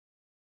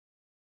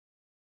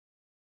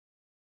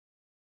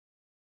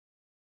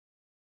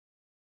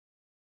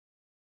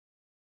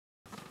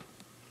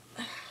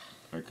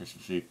Merry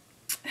Christmas Eve.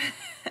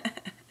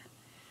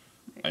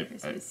 Merry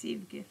Christmas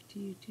Eve gift to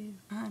you too.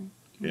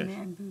 Your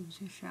man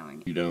boobs are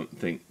showing. You don't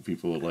think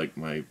people will like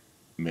my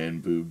man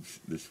boobs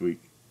this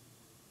week?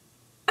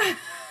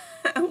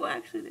 Well,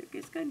 actually, they're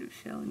just kind of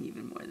showing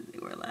even more than they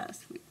were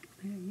last week.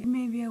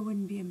 Maybe I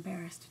wouldn't be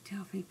embarrassed to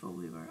tell people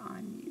we were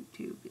on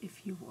YouTube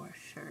if you wore a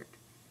shirt.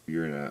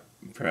 You're not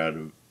proud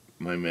of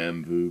my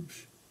man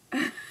boobs?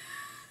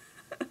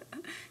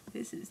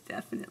 This is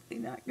definitely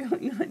not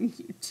going on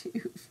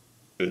YouTube.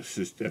 This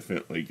is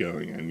definitely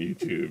going on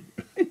YouTube.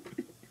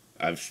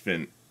 I've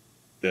spent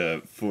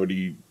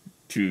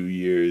 42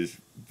 years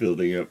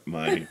building up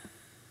my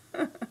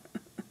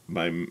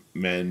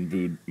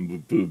man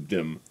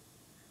boobdom.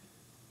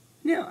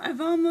 No, I've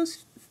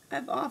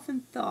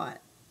often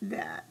thought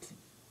that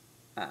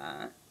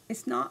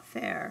it's not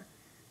fair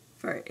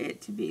for it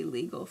to be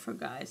legal for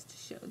guys to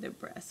show their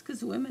breasts,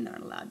 because women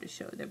aren't allowed to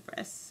show their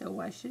breasts, so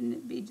why shouldn't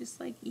it be just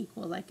like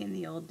equal, like in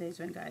the old days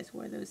when guys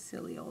wore those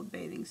silly old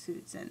bathing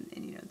suits and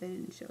you know, they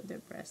didn't show their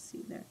breasts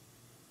either.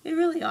 It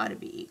really ought to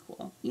be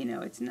equal. You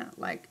know, it's not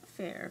like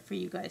fair for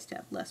you guys to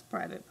have less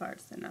private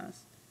parts than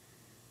us.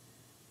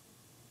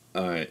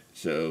 Alright,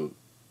 so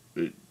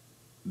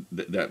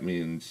that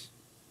means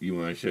you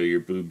want to show your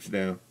boobs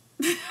now?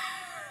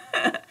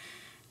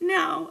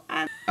 No,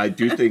 I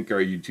do think our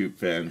YouTube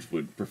fans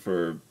would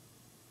prefer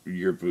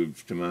your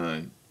boobs to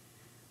mine.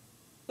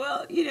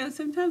 Well, you know,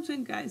 sometimes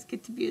when guys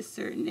get to be a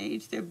certain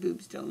age, their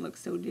boobs don't look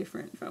so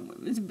different from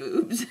women's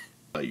boobs.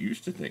 I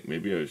used to think,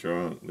 maybe I was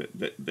wrong,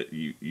 that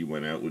you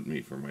went out with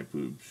me for my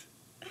boobs.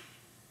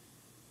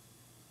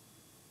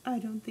 I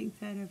don't think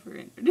that ever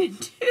entered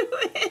into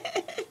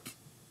it.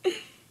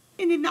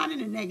 And not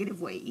in a negative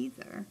way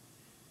either.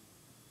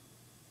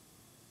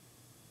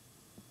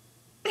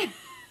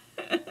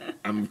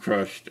 I'm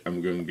crushed.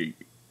 I'm going to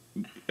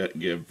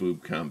get a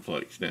boob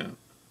complex now.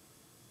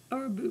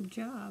 Or a boob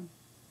job.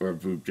 Or a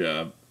boob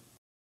job.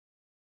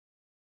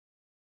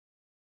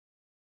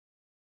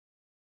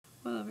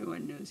 Well,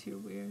 everyone knows you're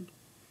weird.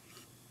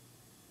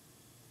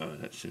 Oh,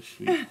 that's so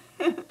sweet.